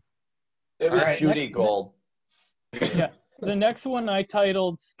 It was Judy Gold. Yeah. The next one I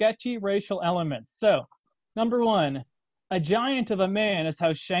titled Sketchy Racial Elements. So, #1, a giant of a man is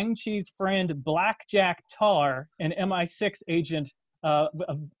how Shang-Chi's friend Blackjack Tar, an MI6 agent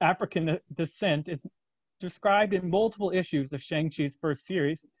of African descent, is described in multiple issues of Shang-Chi's first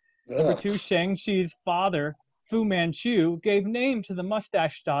series. #2, Shang-Chi's father, Fu Manchu, gave name to the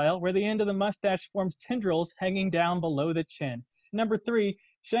mustache style, where the end of the mustache forms tendrils hanging down below the chin. #3,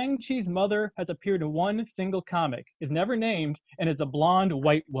 Shang-Chi's mother has appeared in 1 single comic, is never named, and is a blonde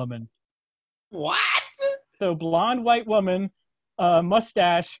white woman. What? So blonde white woman,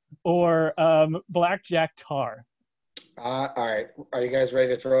 mustache, or Blackjack Tar. All right. Are you guys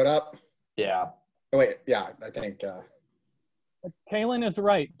ready to throw it up? Yeah. Oh, wait. Yeah, I think. Kaylin is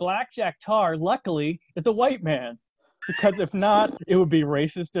right. Blackjack Tar, luckily, is a white man. Because if not, it would be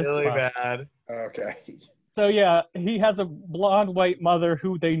racist as Really fuck. bad. Okay. So yeah, he has a blonde white mother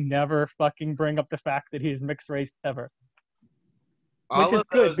who they never fucking bring up the fact that he's mixed race ever. Which is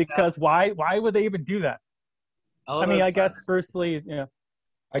good because why would they even do that? I mean, I guess Bruce Lee is,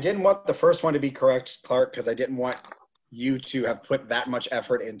 I didn't want the first one to be correct, Clark, because I didn't want you to have put that much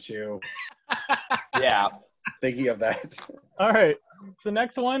effort into thinking of that. All right. So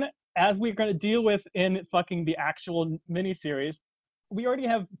next one, as we're going to deal with in fucking the actual miniseries, we already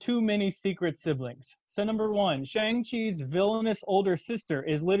have 2 mini secret siblings. So #1, Shang-Chi's villainous older sister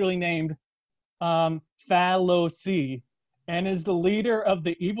is literally named Fa Lo Si, and is the leader of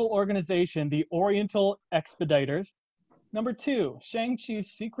the evil organization, the Oriental Expeditors. Number 2,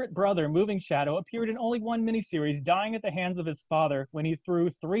 Shang-Chi's secret brother, Moving Shadow, appeared in only one miniseries, dying at the hands of his father when he threw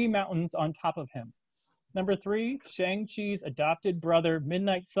 3 mountains on top of him. Number 3, Shang-Chi's adopted brother,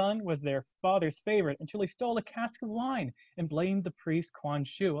 Midnight Sun, was their father's favorite until he stole a cask of wine and blamed the priest Quan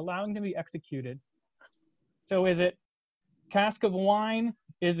Shu, allowing him to be executed. So is it cask of wine,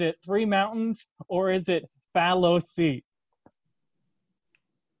 is it 3 mountains, or is it fallow seat?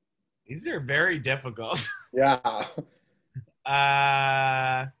 These are very difficult. Yeah.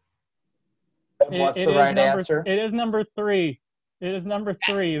 What's the right answer? It is number 3. It is number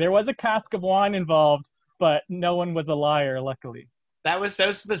 3. Yes. There was a cask of wine involved, but no one was a liar, luckily. That was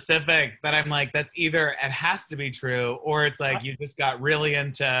so specific that I'm like, that's either it has to be true, or it's like you just got really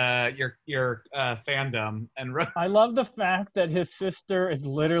into your fandom. And I love the fact that his sister is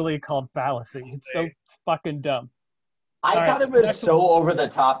literally called Fallacy. It's so fucking dumb. I thought it was so over the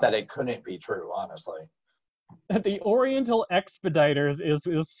top that it couldn't be true, honestly. The Oriental Expeditors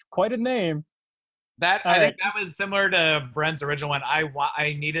is quite a name. I think that was similar to Brent's original one.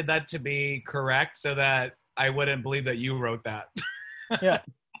 I needed that to be correct so that I wouldn't believe that you wrote that. Yeah.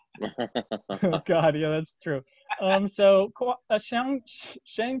 Oh, God, yeah, that's true. So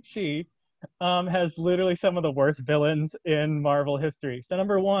Shang-Chi has literally some of the worst villains in Marvel history. So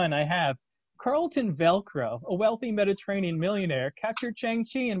number 1, I have Carlton Velcro, a wealthy Mediterranean millionaire, captured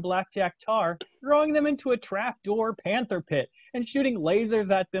Shang-Chi and Blackjack Tar, throwing them into a trapdoor panther pit and shooting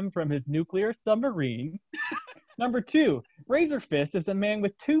lasers at them from his nuclear submarine. Number 2, Razor Fist is a man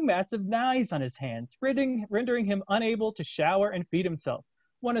with 2 massive knives on his hands, rendering him unable to shower and feed himself.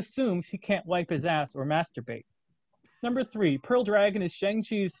 One assumes he can't wipe his ass or masturbate. Number 3, Pearl Dragon is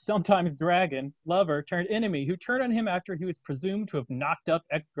Shang-Chi's sometimes dragon lover turned enemy who turned on him after he was presumed to have knocked up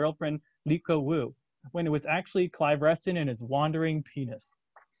ex-girlfriend Lee Ko-woo, when it was actually Clive Reston and his wandering penis.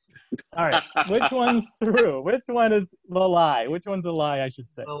 All right, which one's true? Which one is the lie? Which one's a lie, I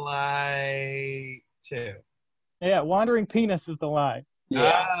should say? The lie 2. Yeah, wandering penis is the lie.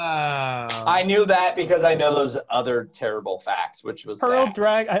 Yeah. Oh. I knew that because I know those other terrible facts, which was Pearl sad.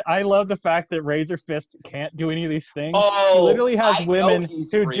 Dragon. I love the fact that Razor Fist can't do any of these things. He literally has women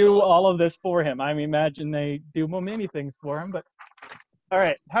who do all of this for him. I mean, imagine they do many things for him. But all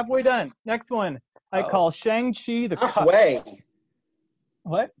right, halfway done. Next one. I call Shang-Chi the halfway.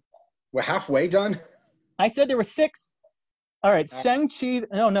 What? We're halfway done? I said there were 6. All right, Shang-Chi.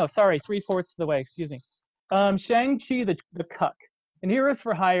 No, sorry, 3/4 of the way. Excuse me. Shang-Chi the cuck. In Heroes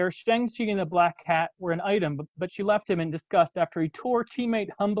for Hire, Shang-Chi and the Black Cat were an item, but she left him in disgust after he tore teammate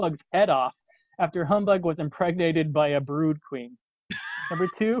Humbug's head off after Humbug was impregnated by a brood queen. Number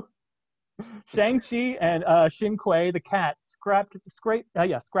 2, Shang-Chi and Xin Kui the cat scrapped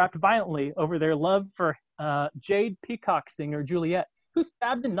violently over their love for Jade Peacock singer Juliet, who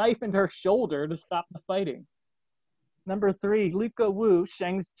stabbed a knife into her shoulder to stop the fighting. Number 3, Lee Ko-woo,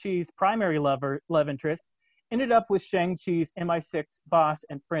 Shang-Chi's primary love interest, ended up with Shang-Chi's MI6 boss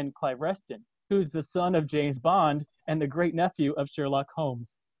and friend Clive Reston, who's the son of James Bond and the great-nephew of Sherlock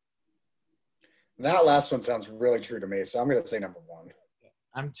Holmes. That last one sounds really true to me, so I'm going to say number 1.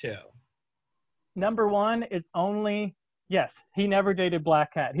 I'm 2. Number 1 is only, yes, he never dated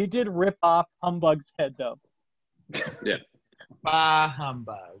Black Cat. He did rip off Humbug's head, though. Yeah. Bah,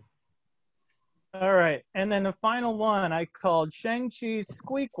 humbug. All right, and then the final one I called Shang-Chi's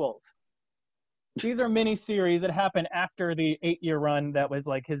Squeakquels. These are mini-series that happen after the 8-year run that was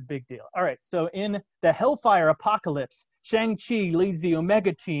like his big deal. All right, so in the Hellfire Apocalypse, Shang-Chi leads the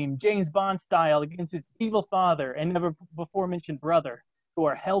Omega Team, James Bond style, against his evil father and never before mentioned brother, who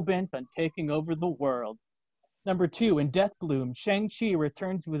are hell-bent on taking over the world. Number 2, in Deathbloom, Shang-Chi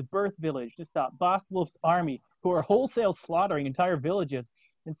returns to his birth village to stop Boss Wolf's army, who are wholesale slaughtering entire villages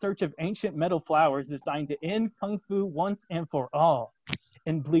in search of ancient metal flowers designed to end Kung Fu once and for all.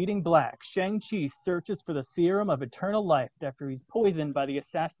 In Bleeding Black, Shang-Chi searches for the serum of eternal life after he's poisoned by the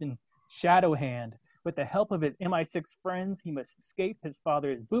assassin Shadow Hand. With the help of his MI6 friends, he must escape his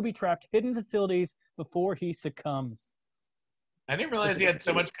father's booby-trapped hidden facilities before he succumbs. I didn't realize he had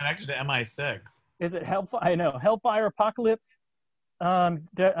so much connection to MI6. Is it Hellfire? I know. Hellfire Apocalypse,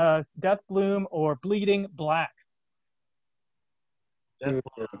 Deathbloom, or Bleeding Black?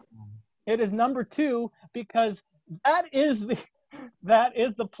 It is number 2 because that is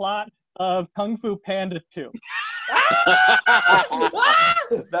the plot of Kung Fu Panda 2.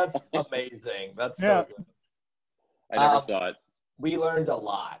 That's amazing. That's so good. I never saw it. We learned a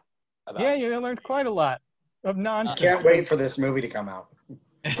lot. Yeah, you learned quite a lot of nonsense. Can't wait for this movie to come out.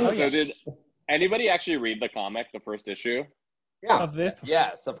 So did anybody actually read the comic, the first issue? Yeah. Of this?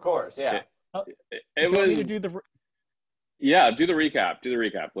 Yes, of course. Yeah. It was. Yeah, do the recap. Do the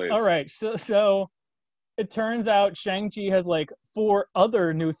recap, please. All right, so it turns out Shang-Chi has like 4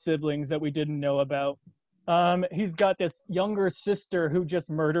 other new siblings that we didn't know about. He's got this younger sister who just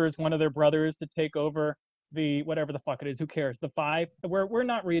murders one of their brothers to take over the whatever the fuck it is. Who cares? The 5. We're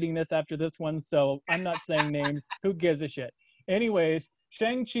not reading this after this one, so I'm not saying names. Who gives a shit? Anyways,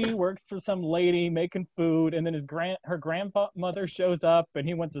 Shang-Chi works for some lady making food, and then her grandmother shows up, and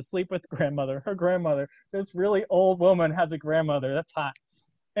he wants to sleep with her grandmother. This really old woman has a grandmother. That's hot.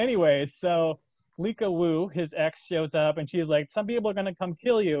 Anyways, so Lika Wu, his ex, shows up, and she's like, some people are going to come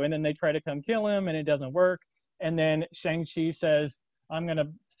kill you, and then they try to come kill him, and it doesn't work. And then Shang-Chi says, I'm going to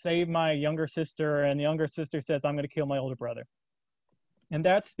save my younger sister, and the younger sister says, I'm going to kill my older brother. And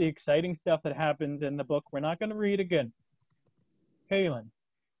that's the exciting stuff that happens in the book. We're not going to read again. Kaylin.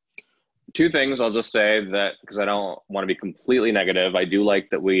 2 things I'll just say that, because I don't want to be completely negative. I do like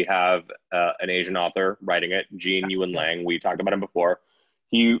that we have an Asian author writing it, Gene Yuan Lang. We talked about him before.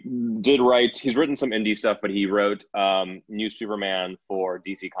 He's written some indie stuff, but he wrote New Superman for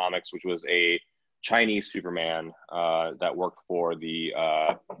DC Comics, which was a Chinese Superman that worked for the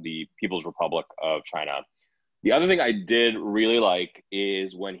People's Republic of China. The other thing I did really like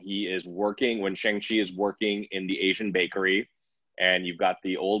is when Shang-Chi is working in the Asian bakery, and you've got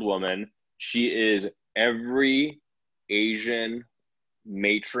the old woman. She is every Asian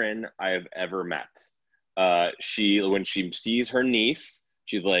matron I have ever met. When she sees her niece,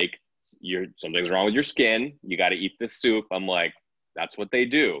 she's like, something's wrong with your skin. You got to eat this soup. I'm like, that's what they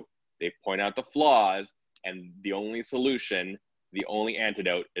do. They point out the flaws, and the only solution, the only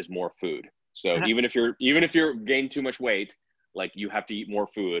antidote is more food. So even if you're gained too much weight, like, you have to eat more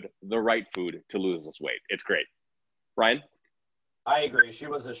food, the right food to lose this weight. It's great. Ryan? I agree. She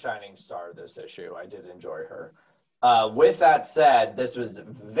was a shining star this issue. I did enjoy her. With that said, this was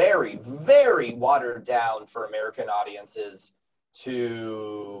very, very watered down for American audiences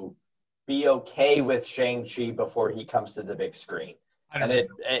to be okay with Shang-Chi before he comes to the big screen. And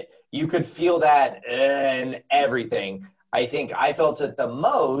you could feel that in everything. I think I felt it the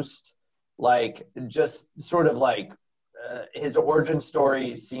most, like, just sort of like his origin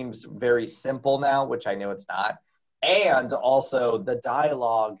story seems very simple now, which I know it's not. And also the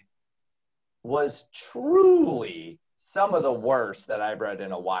dialogue was truly some of the worst that I've read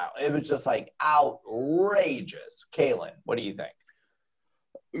in a while. It was just like outrageous. Kaylin, what do you think?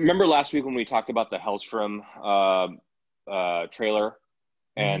 Remember last week when we talked about the Hellstrom trailer,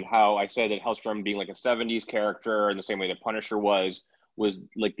 and how I said that Hellstrom, being like a 70s character in the same way that Punisher was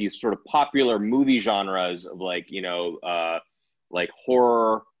like these sort of popular movie genres of like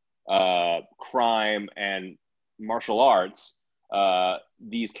horror, crime, and martial arts.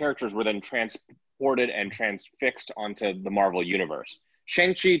 These characters were then transported and transfixed onto the Marvel universe.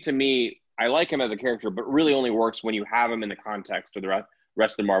 Shang-Chi, to me, I like him as a character, but really only works when you have him in the context of the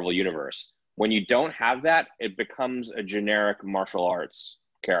rest of the Marvel universe. When you don't have that, it becomes a generic martial arts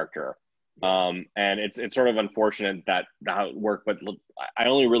character. And it's sort of unfortunate that how it worked, but I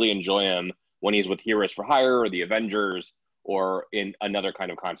only really enjoy him when he's with Heroes for Hire or the Avengers or in another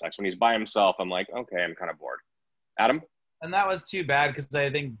kind of context. When he's by himself, I'm like, okay, I'm kind of bored. Adam? And that was too bad, because I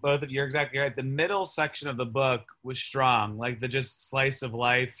think both of you are exactly right. The middle section of the book was strong, like the just slice of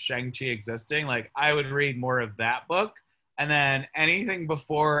life, Shang-Chi existing. Like, I would read more of that book. And then anything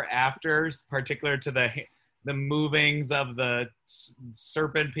before or after, particular to the movings of the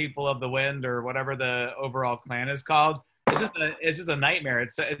serpent people of the wind, or whatever the overall clan is called, it's just a nightmare.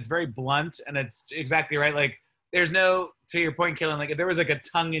 It's very blunt, and it's exactly right. Like, there's no, to your point, Kaylin, like, if there was like a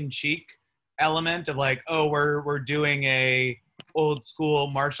tongue-in-cheek element of like, oh, we're doing a old school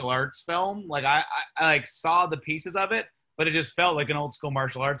martial arts film, like I like saw the pieces of it, but it just felt like an old school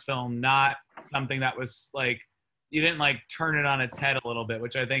martial arts film, not something that was like, you didn't like turn it on its head a little bit,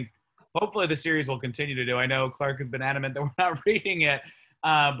 which I think hopefully the series will continue to do. I know Clark has been adamant that we're not reading it,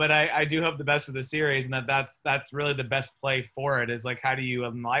 but I do hope the best for the series, and that's really the best play for it, is like, how do you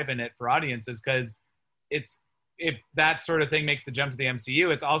enliven it for audiences? Because if that sort of thing makes the jump to the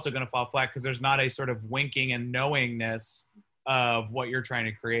MCU, it's also going to fall flat, because there's not a sort of winking and knowingness of what you're trying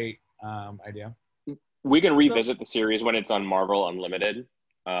to create idea. We can revisit the series when it's on Marvel Unlimited,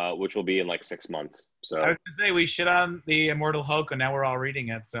 which will be in like 6 months. So I was going to say, we shit on the Immortal Hulk, and now we're all reading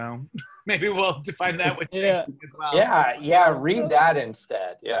it. So maybe we'll define that with Shang as well. Yeah, read that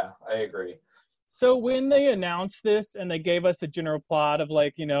instead. Yeah, I agree. So when they announced this and they gave us the general plot of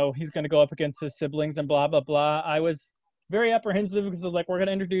like, you know, he's going to go up against his siblings and blah, blah, blah, I was very apprehensive, because I was like, we're going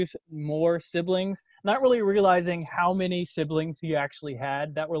to introduce more siblings, not really realizing how many siblings he actually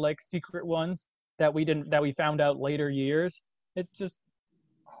had that were like secret ones that we found out later years. It just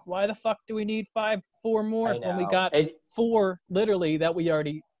why the fuck do we need four more I when we know. got four literally that we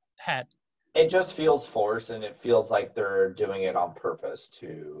already had? It just feels forced, and it feels like they're doing it on purpose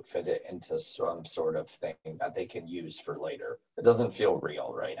to fit it into some sort of thing that they can use for later. It doesn't feel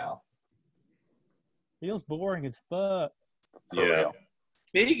real right now. Feels boring as fuck. For real.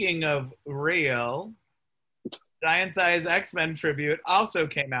 Speaking of real, Giant Size X-Men tribute also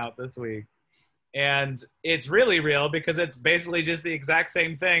came out this week. And it's really real because it's basically just the exact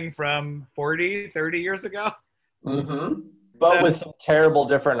same thing from 40, 30 years ago. Mm-hmm. But with some terrible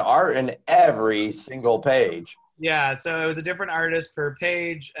different art in every single page. Yeah, so it was a different artist per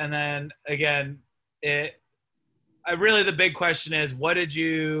page. And then, again, really the big question is, how did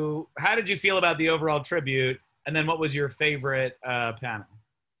you feel about the overall tribute? And then what was your favorite panel?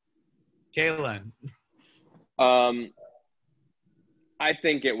 Kaylin. I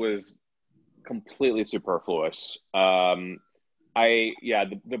think it was completely superfluous. The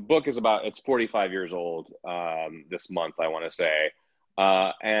book is it's 45 years old this month, I want to say.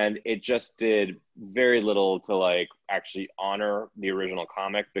 And it just did very little to like actually honor the original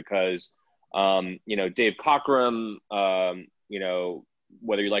comic because, Dave Cockrum,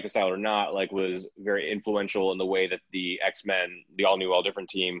 whether you like his style or not, like was very influential in the way that the X-Men, the all new, all different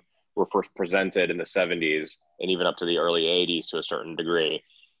team were first presented in the 70s and even up to the early 80s to a certain degree.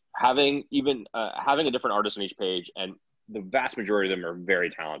 Having a different artist on each page, and the vast majority of them are very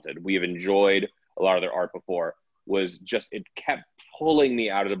talented. We have enjoyed a lot of their art before. It kept pulling me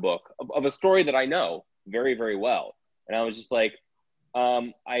out of the book of a story that I know very, very well. And I was just like,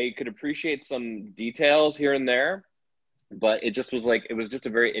 I could appreciate some details here and there, but it was just a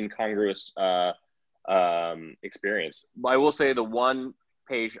very incongruous experience. I will say the one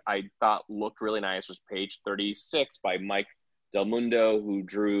page I thought looked really nice was page 36 by Mike Del Mundo, who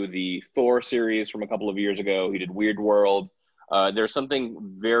drew the Thor series from a couple of years ago. He did Weird World. There's something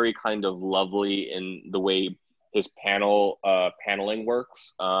very kind of lovely in the way his paneling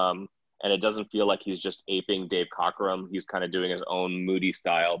works. And it doesn't feel like he's just aping Dave Cockrum. He's kind of doing his own moody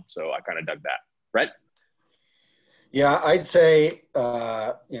style. So I kind of dug that. Brett? Yeah, I'd say,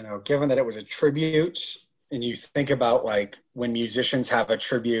 given that it was a tribute, and you think about like when musicians have a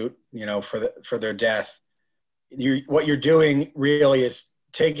tribute, for their death, what you're doing really is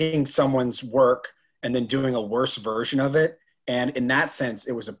taking someone's work and then doing a worse version of it. And in that sense,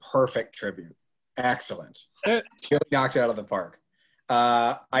 it was a perfect tribute. Excellent. She knocked it out of the park.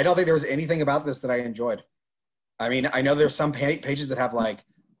 I don't think there was anything about this that I enjoyed. I mean, I know there's some pages that have like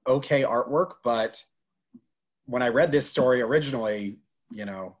okay artwork, but when I read this story originally,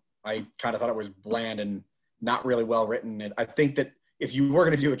 I kind of thought it was bland and not really well written. And I think that if you were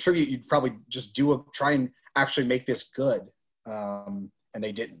going to do a tribute, you'd probably just try and actually make this good. And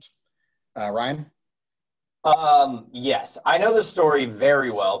they didn't. Ryan? Yes, I know the story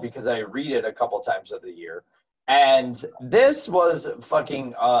very well because I read it a couple times of the year. And this was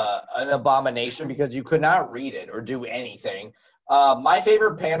fucking an abomination because you could not read it or do anything. My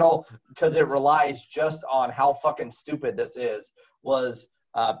favorite panel, because it relies just on how fucking stupid this is, was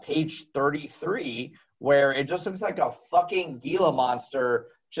page 33, where it just looks like a fucking Gila monster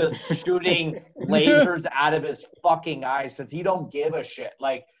just shooting lasers out of his fucking eyes because he don't give a shit.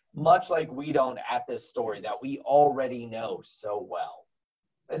 Like, much like we don't at this story that we already know so well.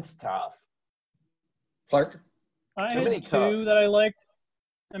 It's tough. Clark? I had two that I liked.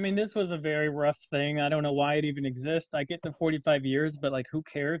 I mean, this was a very rough thing. I don't know why it even exists. I get the 45 years, but like, who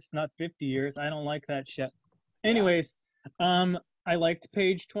cares? It's not 50 years. I don't like that shit. Anyways, I liked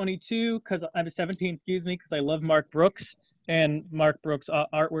page 22 because I'm 17, because I love Mark Brooks and Mark Brooks'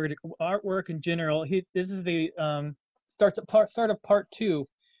 artwork in general. This is the start of part 2,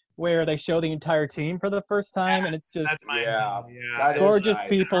 where they show the entire team for the first time, and it's just gorgeous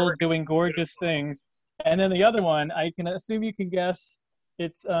people doing gorgeous things. And then the other one, I can assume you can guess,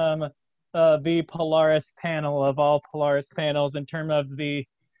 it's the Polaris panel of all Polaris panels in terms of the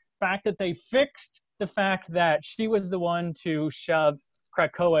fact that they fixed the fact that she was the one to shove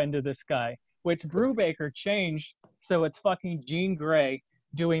Krakoa into the sky, which Brubaker changed, so it's fucking Jean Grey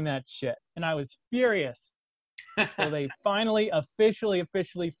doing that shit. And I was furious. So they finally officially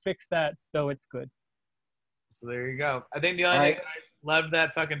fixed that, so it's good. So there you go. I think the only thing I loved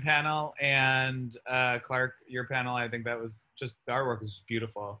that fucking panel, and Clark, your panel, I think that was just, the artwork was just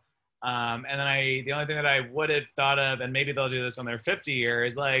beautiful. And then the only thing that I would have thought of, and maybe they'll do this on their 50 year,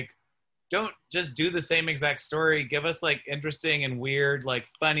 is like, don't just do the same exact story. Give us like interesting and weird, like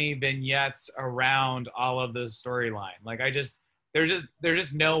funny vignettes around all of the storyline. Like there's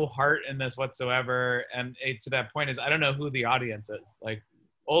just no heart in this whatsoever. And to that point is, I don't know who the audience is. Like,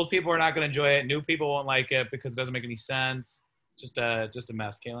 old people are not going to enjoy it. New people won't like it because it doesn't make any sense. just a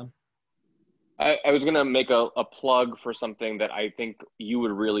mess, Kalen. I was going to make a plug for something that I think you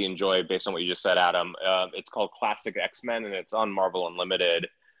would really enjoy based on what you just said, Adam. It's called Classic X-Men, and it's on Marvel Unlimited.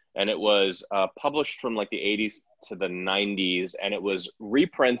 And it was published from like the 80s to the 90s, and it was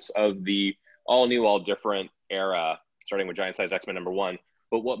reprints of the all new, all different era, starting with Giant Size X-Men #1.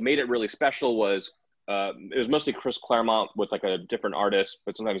 But what made it really special was it was mostly Chris Claremont with like a different artist,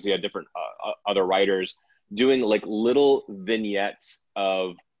 but sometimes he had different other writers doing like little vignettes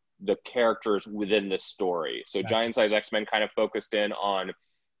of the characters within the story. So Giant Size X-Men kind of focused in on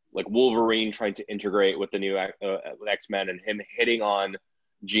like Wolverine trying to integrate with the new X-Men and him hitting on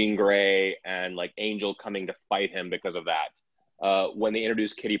Jean Grey and like Angel coming to fight him because of that. When they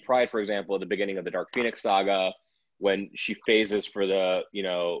introduced Kitty Pryde, for example, at the beginning of the Dark Phoenix saga, when she phases for the,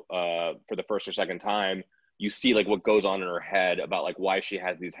 for the first or second time, you see like what goes on in her head about like why she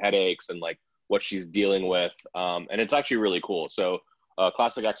has these headaches and like what she's dealing with. And it's actually really cool. So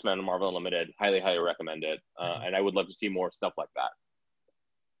Classic X-Men, Marvel Unlimited, highly, highly recommend it. And I would love to see more stuff like that.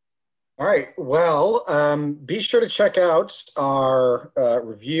 All right. Well, be sure to check out our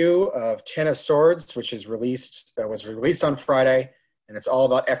review of Ten of Swords, which was released on Friday, and it's all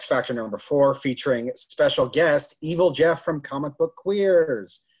about X Factor #4, featuring special guest Evil Jeff from Comic Book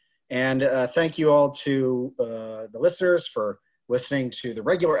Queers. And thank you all to the listeners for listening to the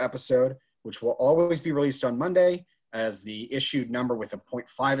regular episode, which will always be released on Monday as the issued number with a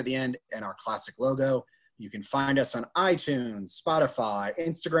 0.5 at the end and our classic logo. You can find us on iTunes, Spotify,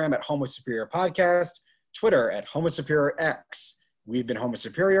 Instagram at Homo Superior Podcast, Twitter at Homo Superior X. We've been Homo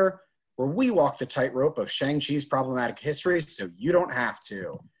Superior, where we walk the tightrope of Shang-Chi's problematic history so you don't have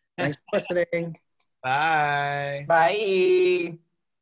to. Thanks for listening. Bye. Bye.